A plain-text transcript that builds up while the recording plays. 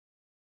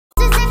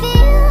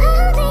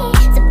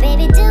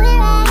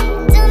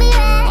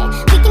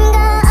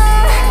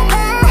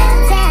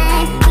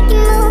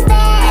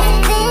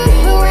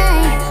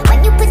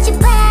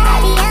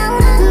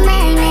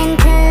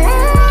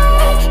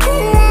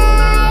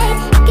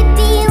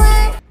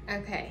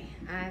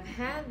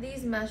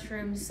these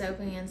mushrooms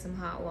soaking in some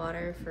hot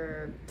water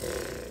for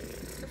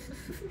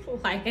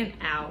like an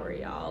hour,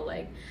 y'all.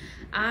 Like,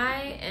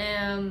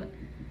 I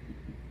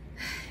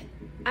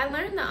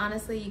learned that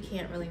honestly you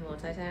can't really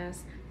multitask,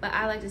 but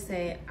I like to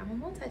say I'm a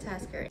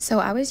multitasker. So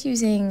I was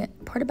using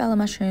portobello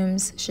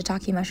mushrooms,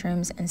 shiitake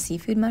mushrooms, and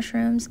seafood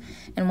mushrooms,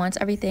 and once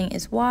everything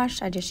is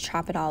washed, I just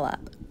chop it all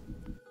up.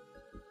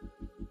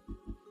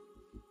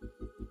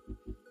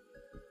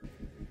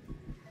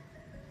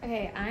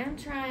 Okay, I am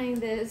trying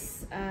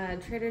this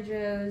Trader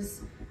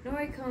Joe's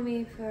Nori,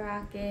 Komi,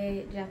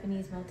 Furikake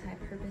Japanese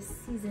multi-purpose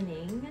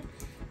seasoning,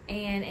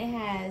 and it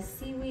has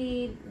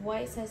seaweed,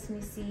 white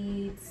sesame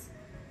seeds,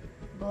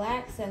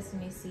 black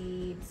sesame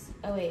seeds,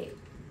 oh wait,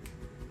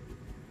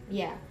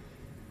 yeah,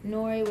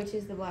 nori, which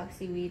is the black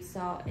seaweed,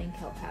 salt, and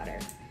kelp powder.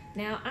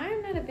 Now,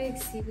 I'm not a big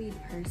seaweed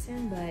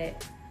person,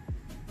 but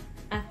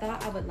I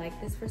thought I would like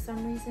this for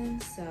some reason,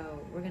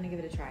 so we're gonna give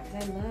it a try,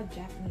 because I love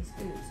Japanese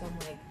food, so I'm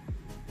like,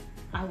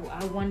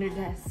 I wondered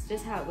that's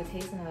just how it would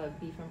taste in a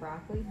beef and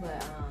broccoli,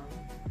 but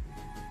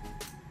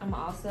I'm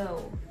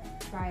also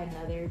try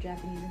another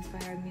Japanese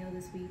inspired meal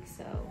this week,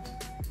 so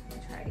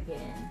I'll try to get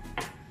in.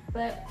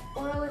 But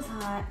oil is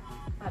hot.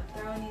 I'm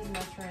throwing these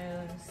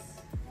mushrooms.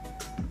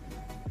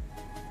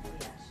 Oh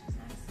yeah, she's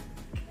nice.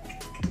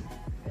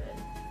 Good.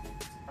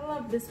 I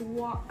love this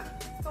wok.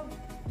 So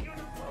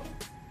beautiful.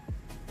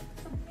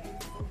 So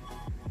beautiful.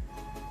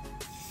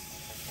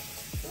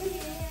 Oh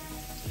yeah.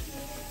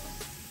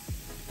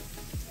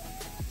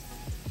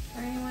 For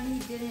anyone who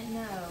didn't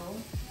know,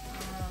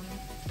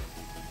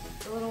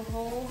 the little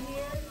hole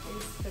here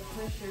is to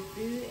push your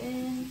food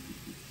in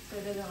so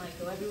it doesn't like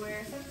go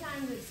everywhere.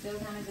 Sometimes it still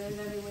kind of goes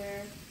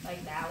everywhere,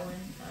 like that one.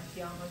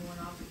 She almost went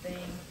off the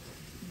thing.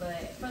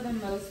 But for the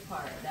most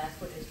part, that's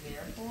what it's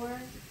there for.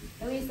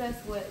 At least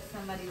that's what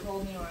somebody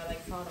told me, or I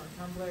like saw it on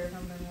Tumblr or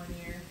something one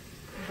year.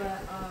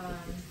 But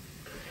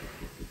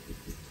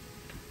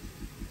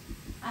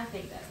I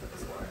think that's what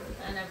it's for.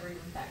 I never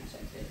even fact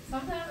checked it.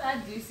 Sometimes I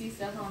do see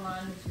stuff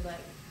online that you're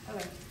like,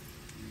 okay.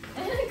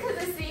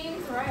 Because it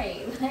seems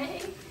right.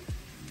 Like,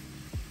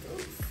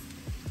 oops.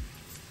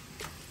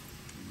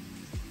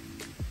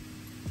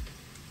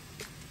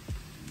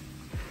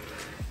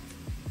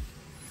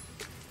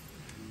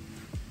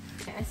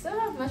 I still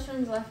have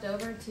mushrooms left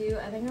over too.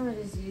 I think I'm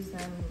gonna just use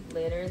them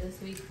later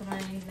this week for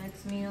my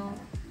next meal.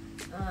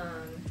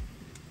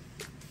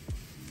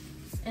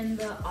 And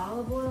the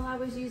olive oil I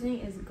was using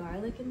is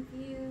garlic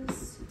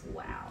infused.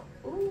 Wow.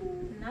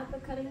 Ooh, not the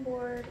cutting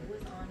board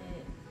was on it.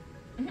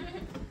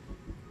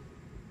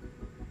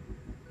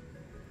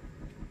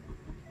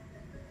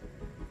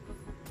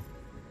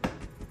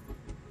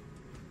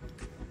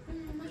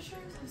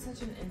 Mushrooms have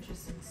such an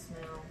interesting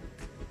smell.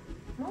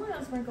 I'm only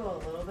gonna sprinkle a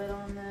little bit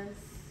on this.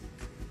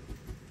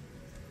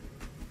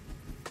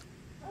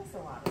 That's a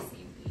lot of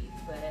seaweed,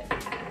 but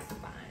that's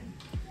fine.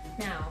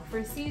 Now,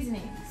 for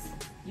seasonings,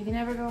 you can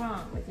never go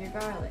wrong with your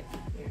garlic,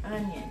 your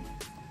onion.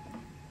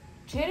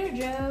 Trader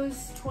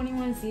Joe's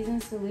 21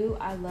 Seasons Salute,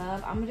 I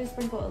love. I'm gonna just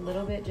sprinkle a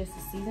little bit just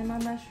to season my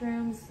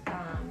mushrooms.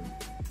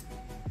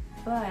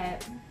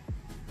 But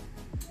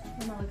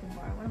what am I looking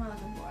for? What am I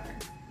looking for?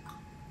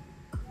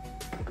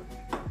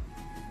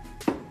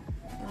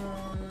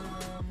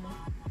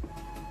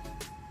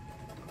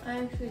 I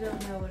actually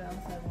don't know what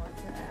else I want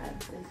to add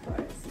as far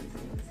as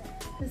seasonings.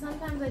 Because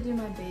sometimes I do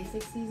my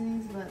basic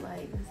seasonings, but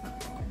like, that's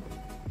not fun.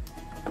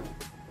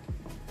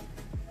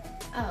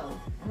 Oh,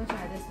 I'm gonna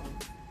try this one.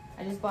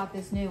 I just bought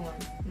this new one.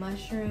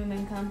 Mushroom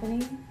and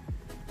Company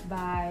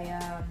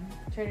by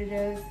Trader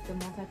Joe's, the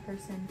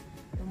multi-person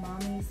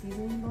umami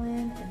seasoning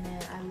blend. And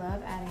then I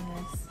love adding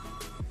this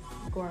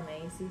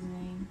gourmet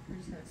seasoning. We're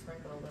just gonna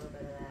sprinkle a little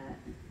bit of that.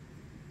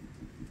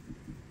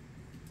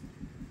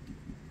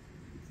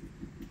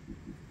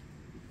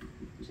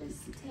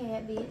 Just a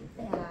tad bit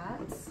of that.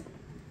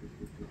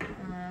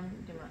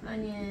 Do my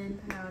onion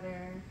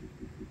powder.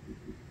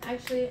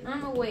 Actually,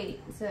 I'm gonna wait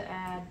to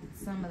add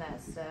some of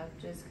that stuff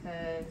just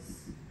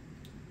because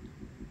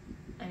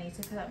I need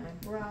to cut up my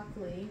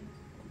broccoli.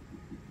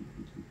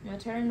 I'm gonna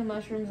turn the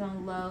mushrooms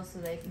on low so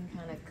they can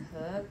kind of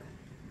cook.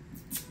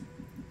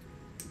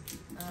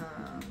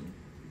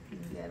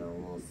 Get a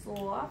little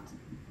soft.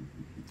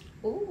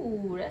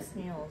 Ooh, that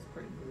smells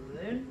pretty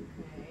good.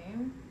 Okay.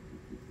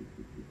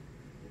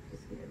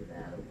 Just give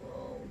that a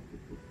little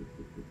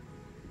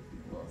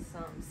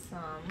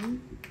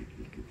some.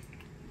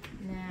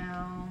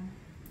 Now,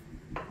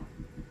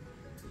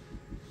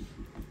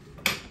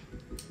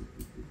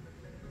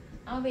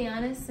 I'll be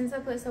honest, since I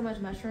put so much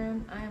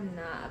mushroom, I am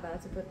not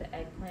about to put the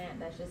eggplant.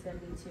 That's just gonna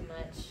be too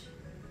much.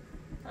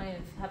 I don't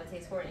even have a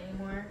taste for it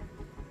anymore.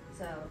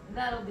 So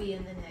that'll be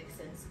in the next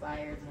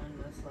inspired one,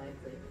 most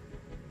likely.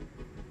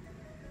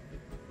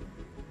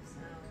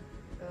 So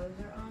those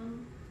are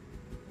on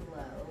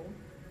low.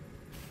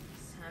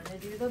 It's time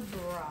to do the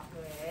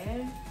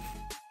broccoli.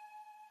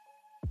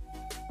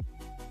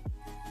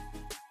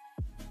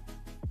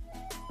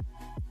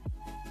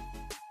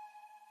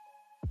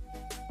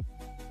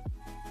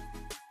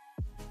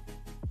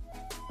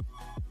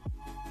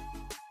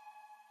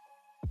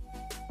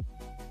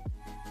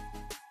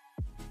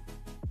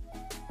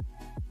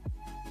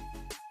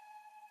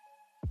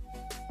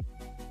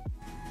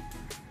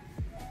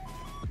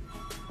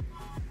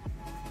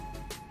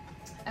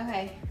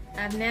 Okay,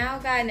 I've now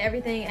gotten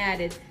everything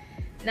added.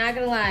 Not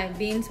gonna lie,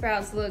 bean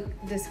sprouts look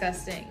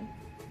disgusting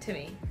to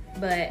me,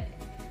 but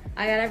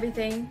I got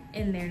everything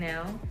in there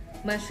now.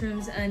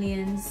 Mushrooms,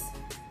 onions,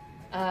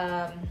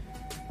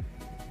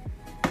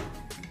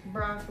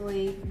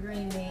 broccoli,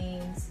 green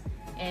beans,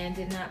 and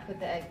did not put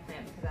the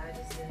eggplant because I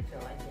just didn't feel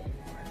like it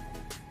anymore.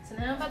 So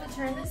now I'm about to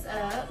turn this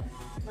up,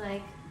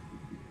 like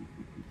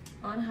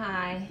on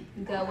high,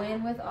 go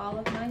in with all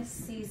of my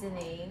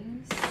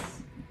seasonings.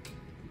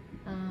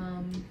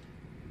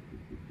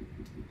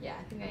 Yeah,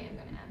 I think I am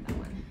gonna add that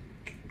one.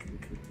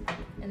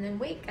 And then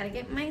wait, gotta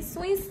get my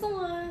soy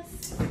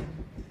sauce.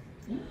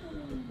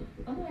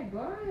 Oh my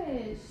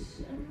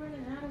gosh, I'm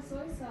running out of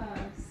soy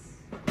sauce.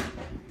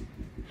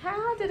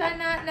 How did I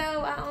not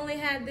know I only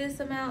had this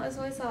amount of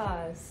soy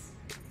sauce?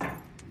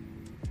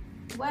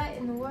 What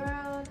in the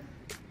world?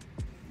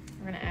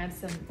 We're gonna add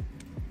some,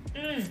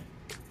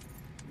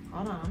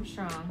 hold on, I'm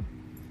strong.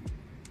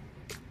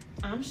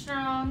 I'm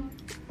strong.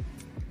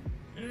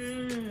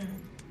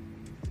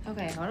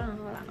 Okay, hold on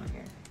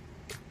here.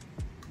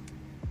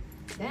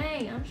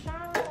 Dang, I'm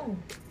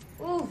strong.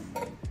 Oof,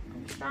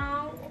 I'm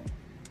strong.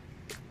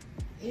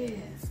 Yeah,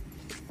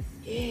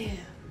 yeah.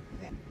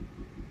 Okay.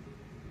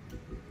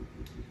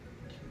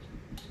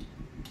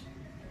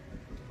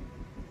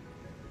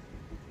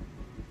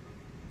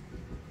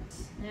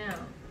 Now,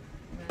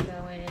 I'm gonna go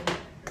in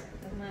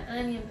with my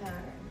onion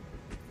powder.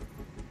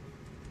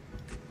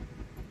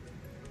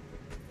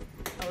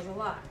 That was a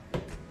lot.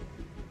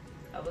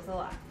 That was a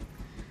lot.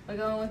 We're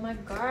going with my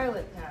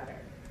garlic powder.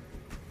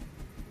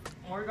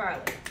 More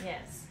garlic,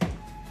 yes.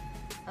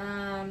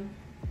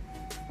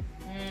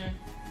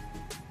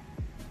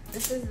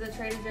 This is the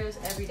Trader Joe's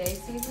Everyday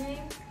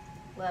Seasoning.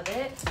 Love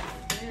it.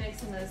 I'm gonna make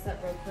some of this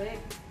up real quick.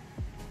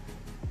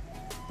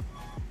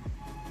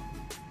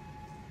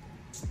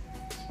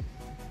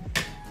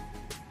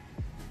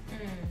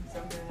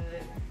 So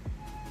good.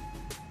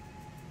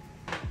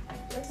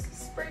 Let's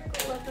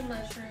sprinkle up the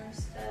mushroom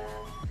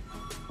stuff.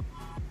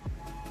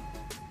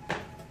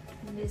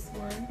 And this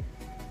one.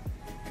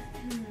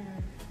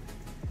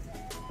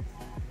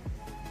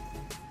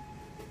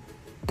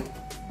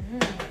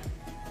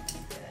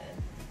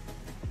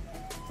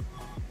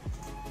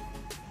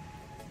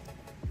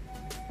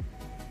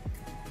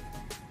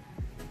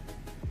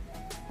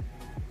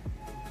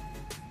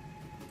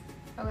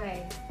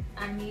 Okay,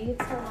 I need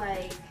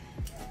to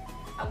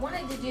I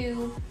wanted to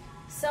do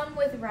some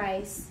with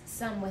rice,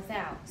 some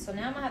without. So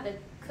now I'm gonna have to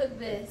cook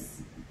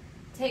this,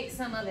 take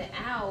some of it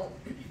out,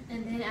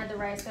 and then add the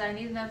rice. But I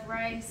need enough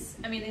rice.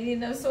 I need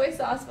enough soy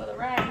sauce for the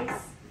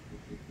rice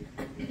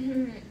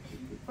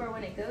for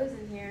when it goes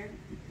in here.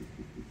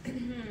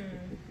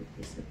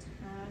 Just a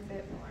tiny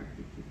bit more.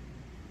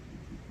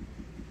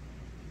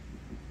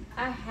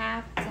 I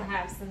have to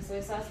have some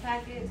soy sauce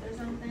packets or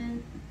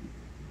something.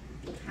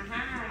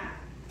 Haha.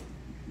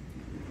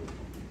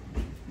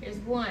 Here's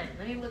one.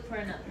 Let me look for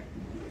another.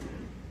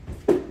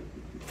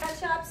 Got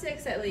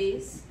chopsticks at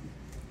least.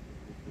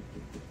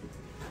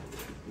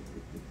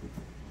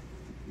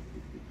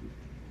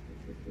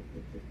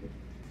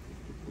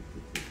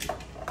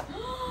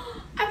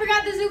 I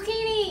forgot the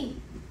zucchini.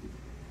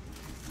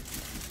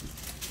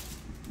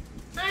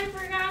 I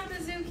forgot the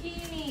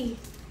zucchini.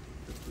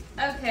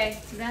 Okay,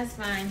 that's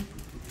fine.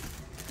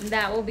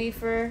 That will be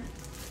for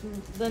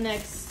the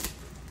next.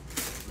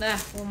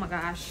 Oh my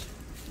gosh.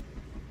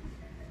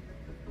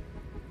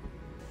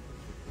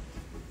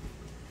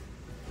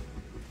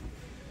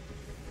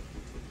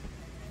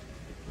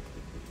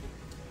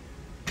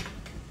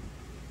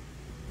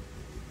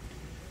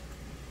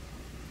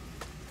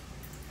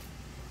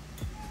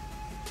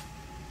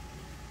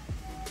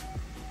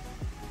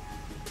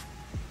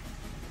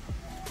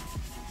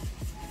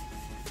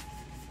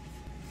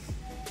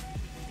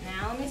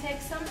 Let me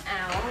take some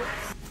out.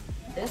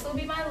 This will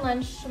be my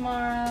lunch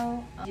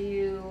tomorrow. I'll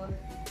do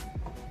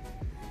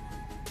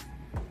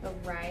the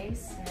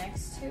rice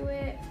next to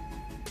it.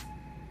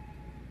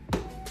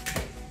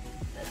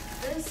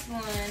 This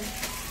one,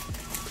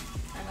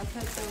 I'm gonna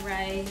put the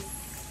rice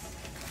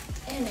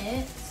in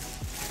it.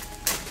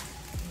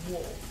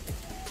 Whoa.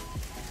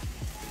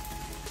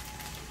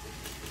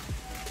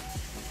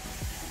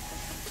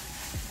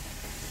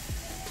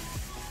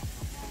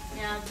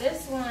 Now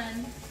this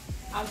one,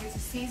 I'll just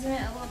season it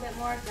a little bit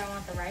more because I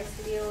want the rice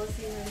to be a little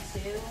seasoned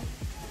too.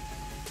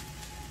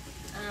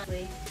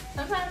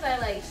 Sometimes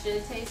I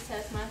should taste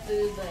test my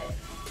food, but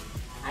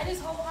I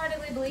just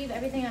wholeheartedly believe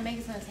everything I make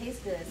is gonna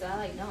taste good, so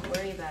I don't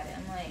worry about it.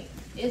 I'm like,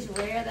 it's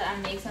rare that I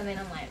make something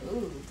I'm like,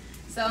 ooh.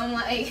 So I'm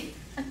like,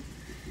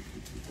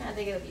 I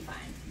think it'll be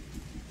fine.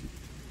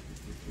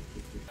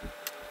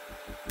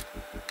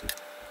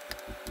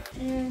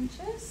 And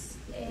just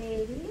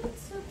a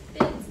little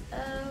bit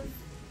of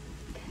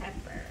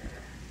pepper.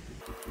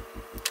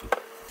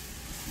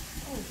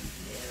 Oh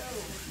no.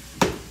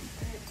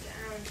 Turn it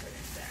down, turn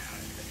it down,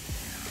 turn it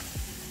down.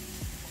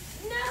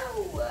 No!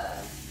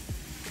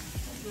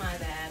 That's my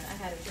bad. I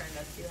had it turned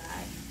up too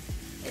high.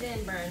 It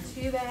didn't burn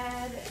too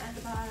bad at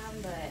the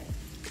bottom, but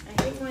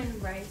I hate when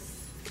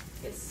rice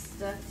gets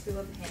stuck to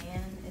a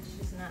pan. it's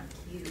just not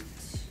cute.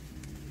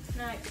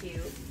 Not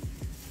cute.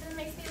 And it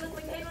makes me look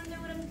like I don't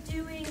know what I'm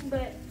doing,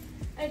 but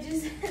I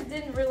just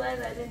didn't realize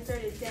I didn't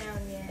turn it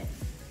down yet.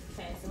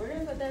 Okay, so we're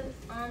gonna put that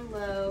on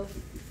low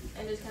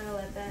and just kind of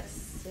let that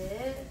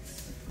sit.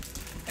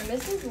 And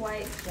this is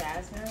white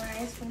jasmine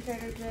rice from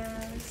Trader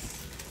Joe's.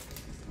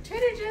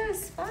 Trader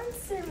Joe's,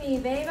 sponsor me,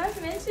 babe.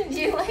 I've mentioned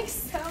you like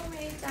so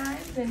many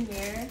times in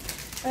here.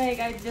 Like,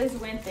 I just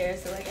went there,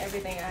 so like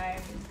everything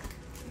I'm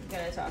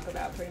gonna talk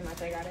about pretty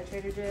much I got at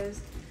Trader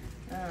Joe's.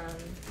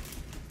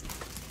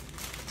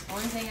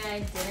 Only thing I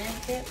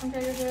didn't get from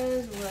Trader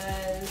Joe's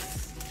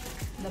was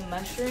the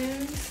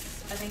mushrooms.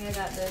 I think I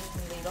got those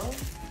from Lidl.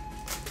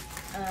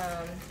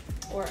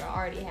 Or I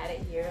already had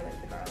it here, like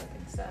the garlic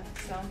and stuff.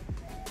 So,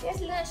 it's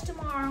lunch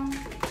tomorrow.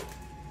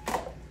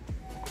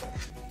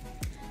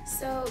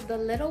 So the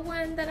little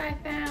one that I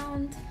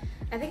found,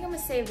 I think I'm gonna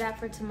save that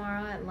for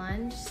tomorrow at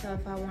lunch. So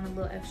if I want a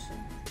little extra,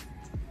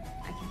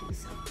 I can do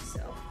so.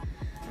 So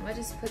I'm gonna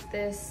just put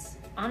this,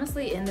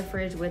 honestly, in the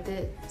fridge with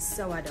it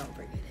so I don't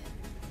forget it.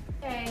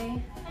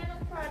 Okay,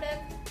 final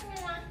product.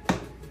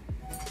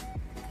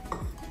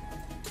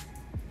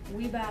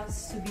 We about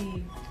to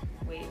be,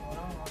 wait,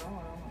 hold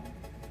on.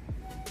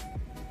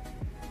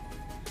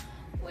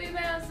 We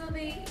about to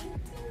be eating.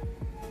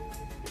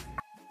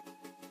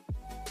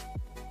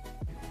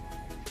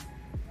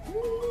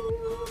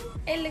 Ooh,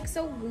 it looks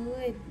so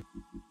good.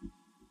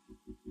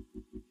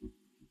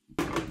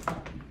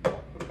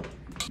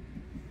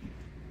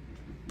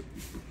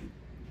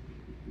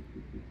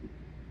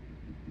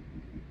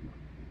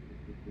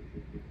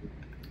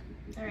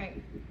 All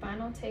right,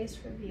 final taste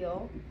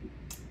reveal.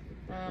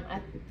 I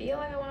feel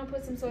like I want to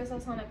put some soy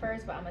sauce on it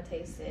first, but I'm gonna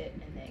taste it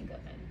and then go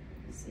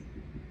and see.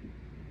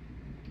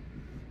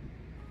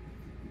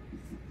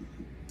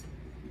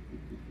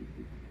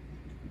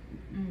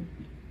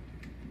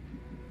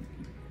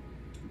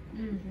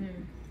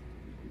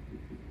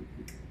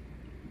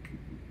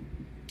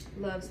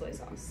 Love soy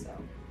sauce, so.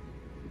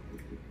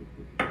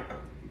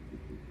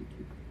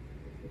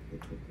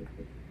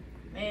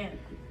 Man,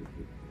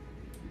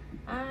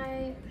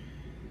 I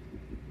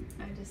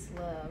just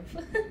love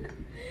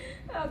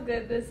how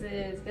good this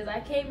is, because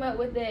I came up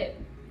with it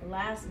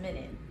last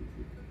minute.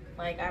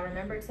 Like, I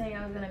remembered saying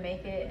I was gonna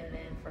make it and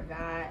then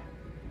forgot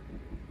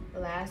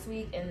last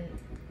week and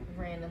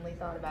randomly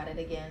thought about it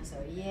again. So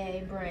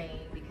yay brain,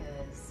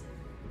 because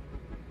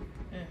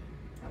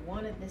I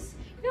wanted this.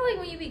 You know, like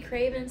when you be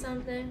craving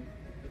something?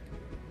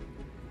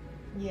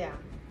 Yeah,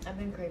 I've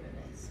been craving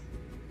this.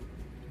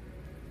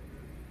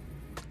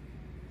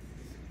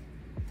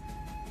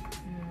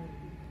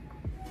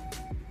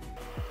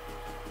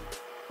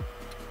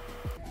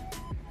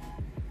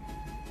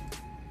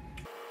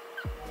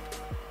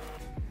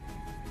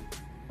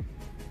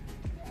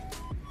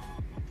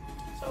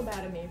 So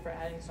bad of me for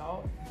adding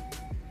salt.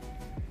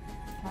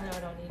 I know I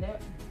don't need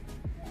it.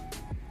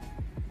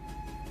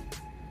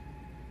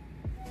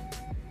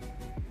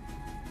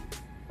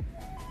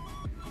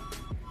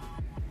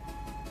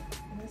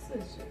 This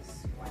is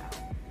just, wow.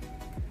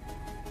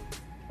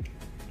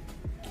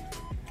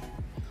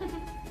 All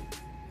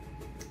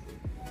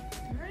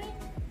right.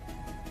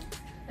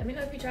 Let me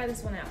know if you try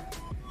this one out.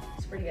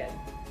 It's pretty good.